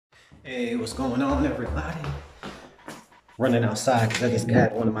Hey, what's going on, everybody? Running outside because I just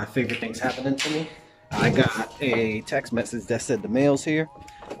had one of my favorite things happening to me. I got a text message that said the mail's here,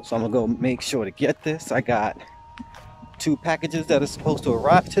 so I'm gonna go make sure to get this. I got two packages that are supposed to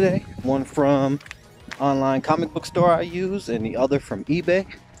arrive today. One from online comic book store I use, and the other from eBay.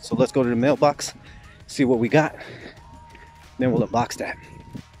 So let's go to the mailbox, see what we got, then we'll unbox that.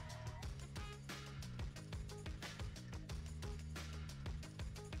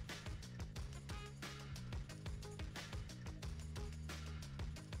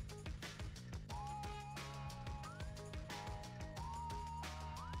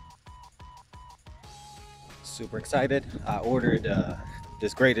 Super excited. I ordered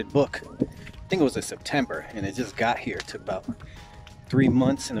this graded book. I think it was in September, and it just got here. It took about 3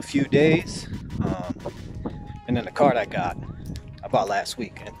 months and a few days. And then the card I bought last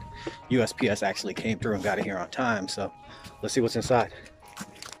week, and USPS actually came through and got it here on time. So let's see what's inside.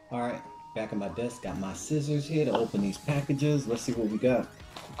 All right, back at my desk, got my scissors here to open these packages. Let's see what we got.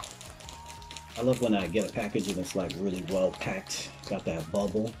 I love when I get a package and it's like really well packed. Got that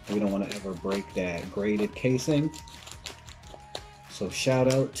bubble. We don't want to ever break that graded casing. So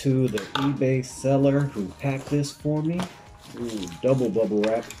shout out to the eBay seller who packed this for me. Ooh, double bubble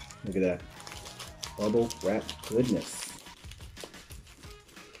wrap. Look at that. Bubble wrap goodness.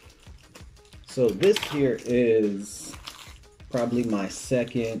 So this here is probably my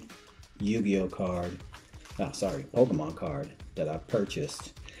second Yu-Gi-Oh card. Oh, sorry, Pokemon card that I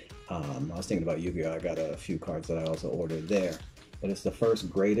purchased. I was thinking about Yu-Gi-Oh! I got a few cards that I also ordered there. But it's the first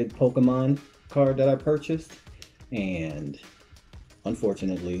graded Pokemon card that I purchased. And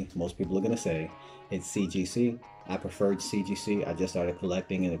unfortunately, most people are going to say it's CGC. I preferred CGC. I just started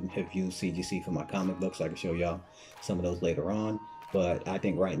collecting and have used CGC for my comic books. I can show y'all some of those later on. But I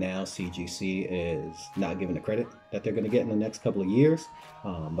think right now CGC is not given the credit that they're going to get in the next couple of years.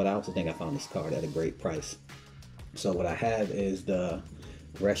 But I also think I found this card at a great price. So what I have is the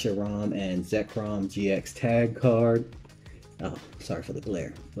Reshiram and Zekrom GX tag card. Oh, sorry for the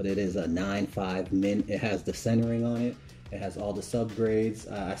glare, but it is a 9.5 mint. It has the centering on it. It has all the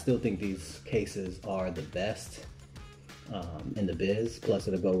subgrades. I still think these cases are the best in the biz. Plus,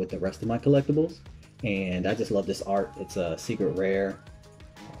 it'll go with the rest of my collectibles. And I just love this art. It's a secret rare.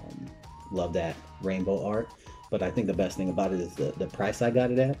 Love that rainbow art. But I think the best thing about it is the price I got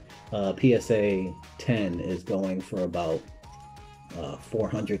it at. PSA 10 is going for about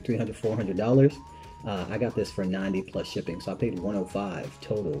 $300, $400. I got this for $90 plus shipping, so I paid $105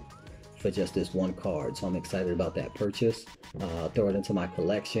 total for just this one card. So I'm excited about that purchase. Throw it into my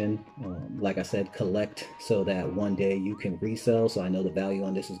collection. Like I said, collect so that one day you can resell. So I know the value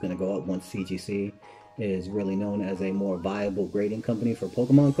on this is going to go up once CGC is really known as a more viable grading company for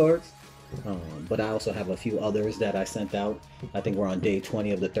Pokemon cards. But I also have a few others that I sent out. I think we're on day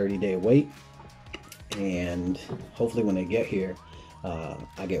 20 of the 30-day wait. And hopefully when they get here,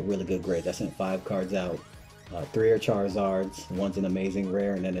 I get really good grades. I sent 5 cards out. 3 are Charizards, one's an amazing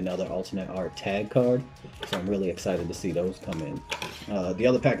rare, and then another alternate art tag card. So I'm really excited to see those come in. The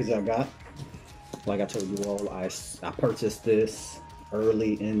other package I got, like I told you all, I purchased this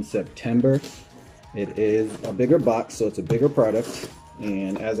early in September. It is a bigger box, so it's a bigger product.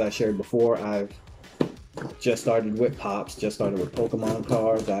 And as I shared before, I've just started with Pops, just started with Pokemon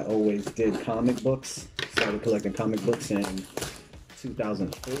cards. I always did comic books. Started collecting comic books in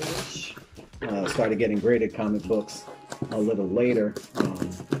 2004-ish. Started getting graded comic books a little later.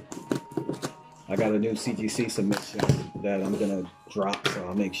 I got a new CGC submission that I'm gonna drop, so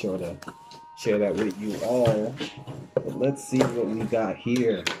I'll make sure to share that with you all. But let's see what we got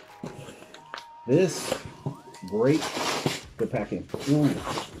here. This great, good packing. Ooh.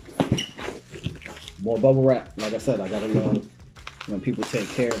 More bubble wrap. Like I said, I gotta love when people take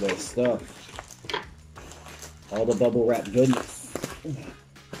care of their stuff. All the bubble wrap goodness.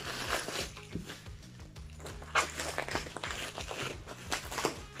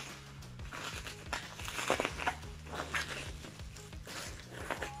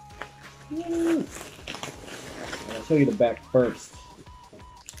 I'll show you the back first.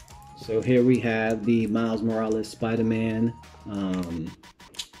 So here we have the Miles Morales Spider-Man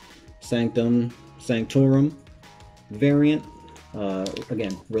Sanctorum variant.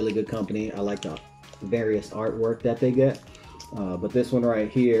 Again, really good company. I like the various artwork that they get. But this one right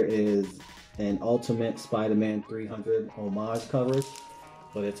here is an Ultimate Spider-Man 300 homage covers.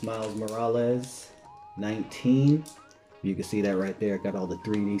 But it's Miles Morales 19. You can see that right there. Got all the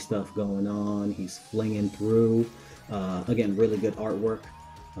 3D stuff going on. He's flinging through. Again, really good artwork.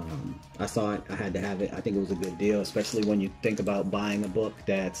 I saw it. I had to have it. I think it was a good deal, especially when you think about buying a book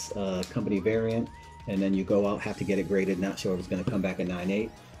that's a company variant and then you go out, have to get it graded, not sure if it's going to come back at 9.8.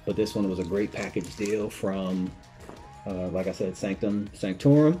 but this one was a great package deal from, like I said,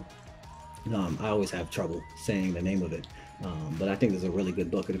 Sanctorum. I always have trouble saying the name of it, but I think this is a really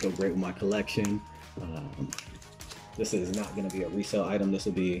good book. It'll go great with my collection. This is not going to be a resale item. This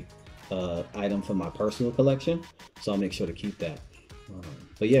will be an item for my personal collection, so I'll make sure to keep that.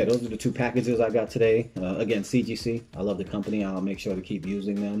 But yeah, those are the two packages I got today. Again, CGC, I love the company. I'll make sure to keep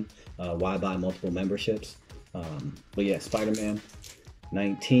using them. Why buy multiple memberships? But yeah, Spider-Man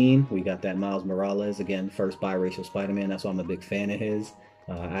 19, we got that Miles Morales, again, first biracial Spider-Man. That's why I'm a big fan of his.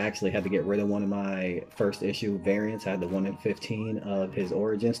 I actually had to get rid of one of my first issue variants. I had the 1 in 15 of his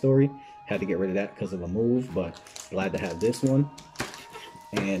origin story. Had to get rid of that because of a move, but glad to have this one.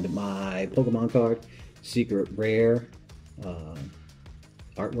 And my Pokemon card, secret rare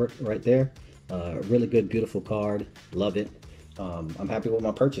artwork right there. Really good, beautiful card. Love it. I'm happy with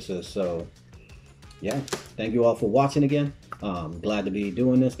my purchases. So yeah, thank you all for watching again. Glad to be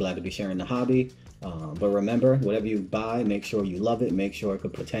doing this, glad to be sharing the hobby. But remember, whatever you buy, make sure you love it. Make sure it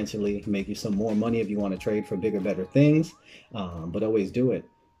could potentially make you some more money if you want to trade for bigger, better things. But always do it.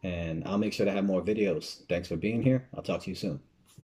 And I'll make sure to have more videos. Thanks for being here. I'll talk to you soon.